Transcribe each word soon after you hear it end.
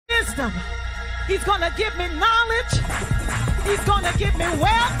wisdom. He's going to give me knowledge. He's going to give me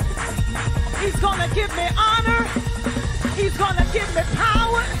wealth. He's going to give me honor. He's going to give me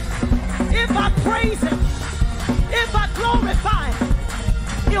power. If I praise him, if I glorify him,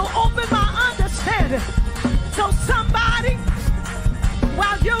 he'll open my understanding. So somebody,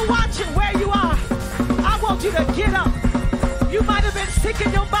 while you're watching where you are, I want you to get up. You might have been sick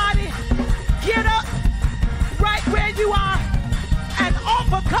in your body. Get up right where you are and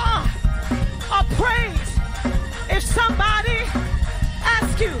offer God a praise. If somebody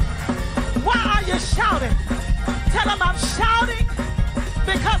asks you, why are you shouting? Tell them I'm shouting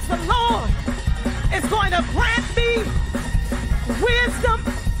because the Lord is going to grant me wisdom,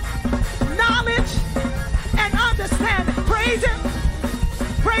 knowledge, and understanding. Praise him.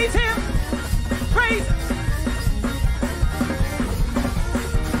 Praise him. Praise him.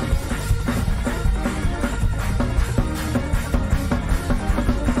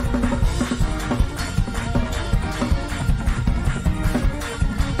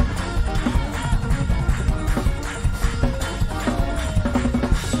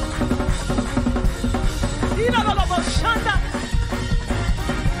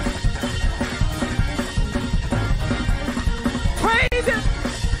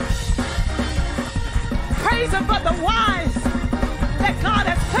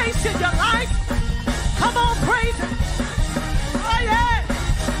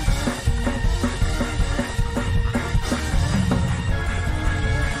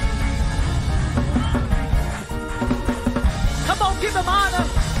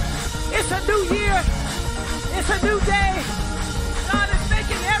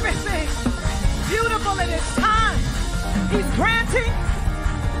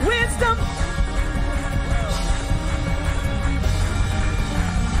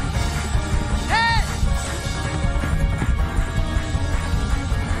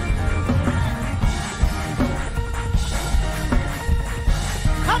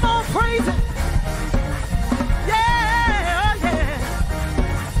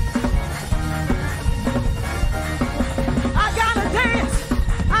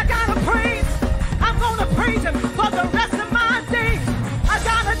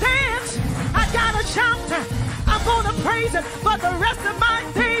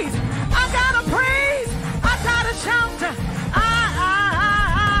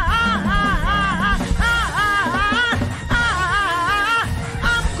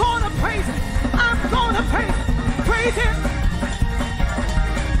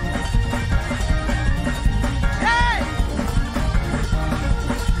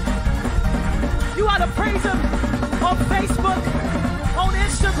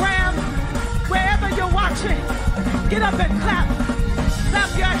 Get up and clap.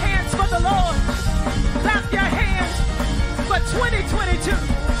 Clap your hands for the Lord. Clap your hands for 2022.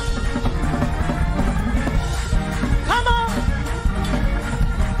 Come on.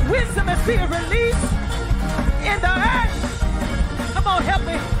 Wisdom is being released in the earth. Come on, help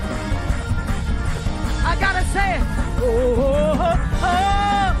me. I gotta say it. Oh, oh,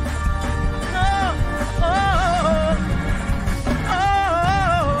 oh, oh, oh, oh.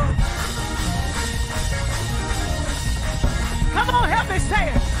 Come on, help me say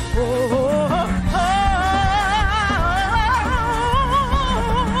it. Oh, oh, oh,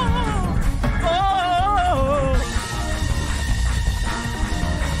 oh, oh.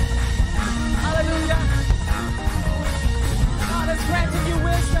 Hallelujah. God is granting you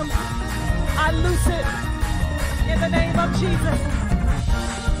wisdom. I loose it in the name of Jesus.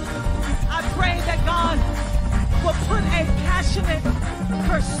 I pray that God will put a passionate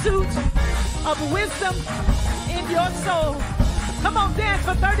pursuit of wisdom in your soul. Come on, dance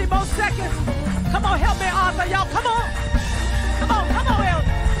for 30 more seconds. Come on, help me, Arthur. Y'all, come on. Come on, come on, Elder.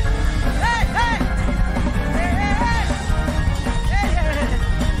 Hey, hey. Hey, hey, hey. Hey, hey, hey.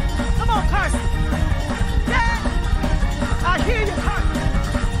 Come on, Carson. Yeah. I hear you, Carson.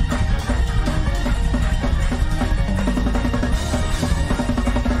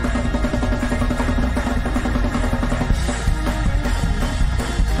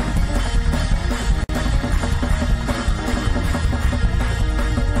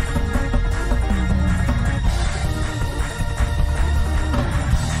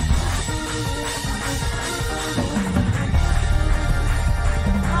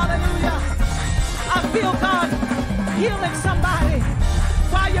 Healing somebody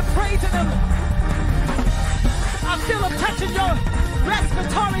while you're praising him. I feel him touching your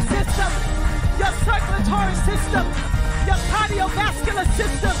respiratory system, your circulatory system, your cardiovascular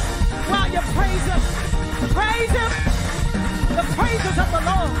system while you praise him. Praise him. The praises of the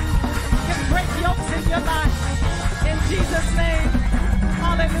Lord can break yokes in your life. In Jesus' name,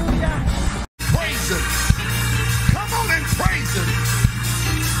 hallelujah.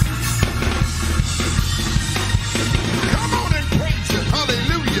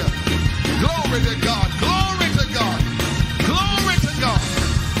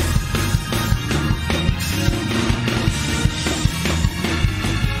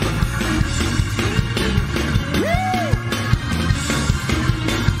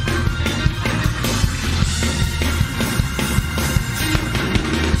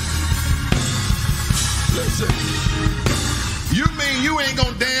 mercy. You mean you ain't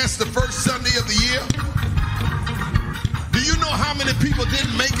gonna dance the first Sunday of the year? Do you know how many people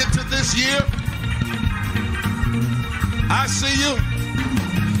didn't make it to this year? I see you.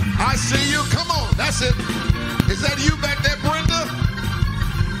 I see you. Come on, that's it. Is that you back there, Brenda?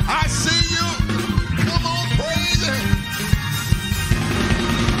 I see you. Come on, praise him.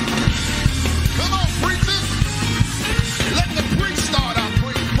 Come on, preachers. Let the preach start out.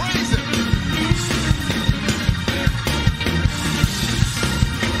 Praise him.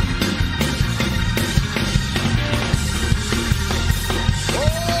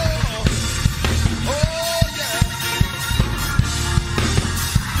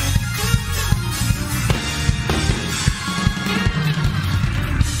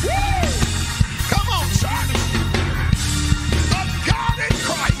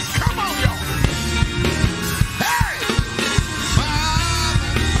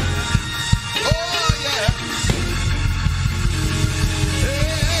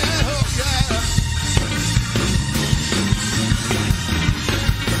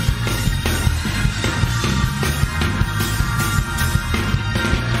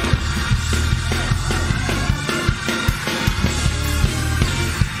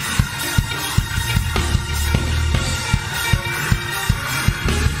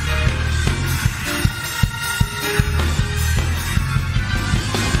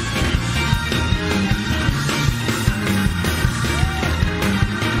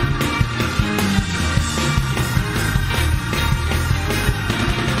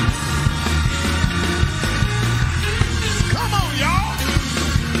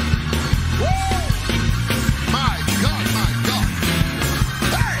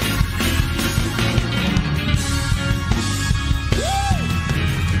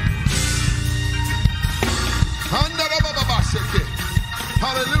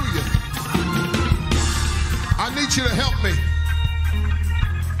 Hallelujah. I need you to help me.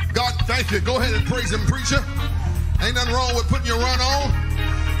 God, thank you. Go ahead and praise him, preacher. Ain't nothing wrong with putting your run on.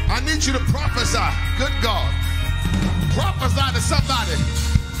 I need you to prophesy. Good God. Prophesy to somebody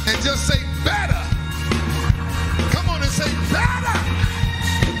and just say better. Come on and say better.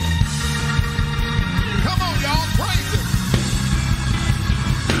 Come on, y'all. Praise him.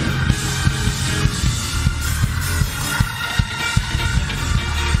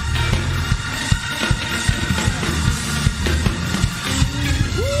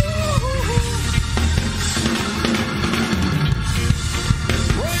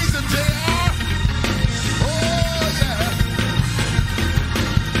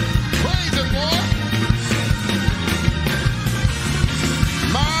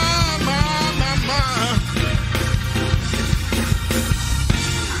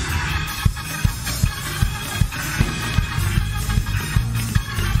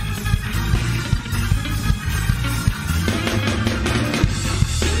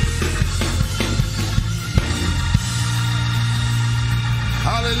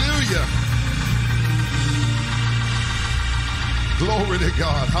 Hallelujah. Glory to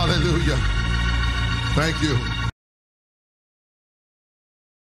God. Hallelujah. Thank you.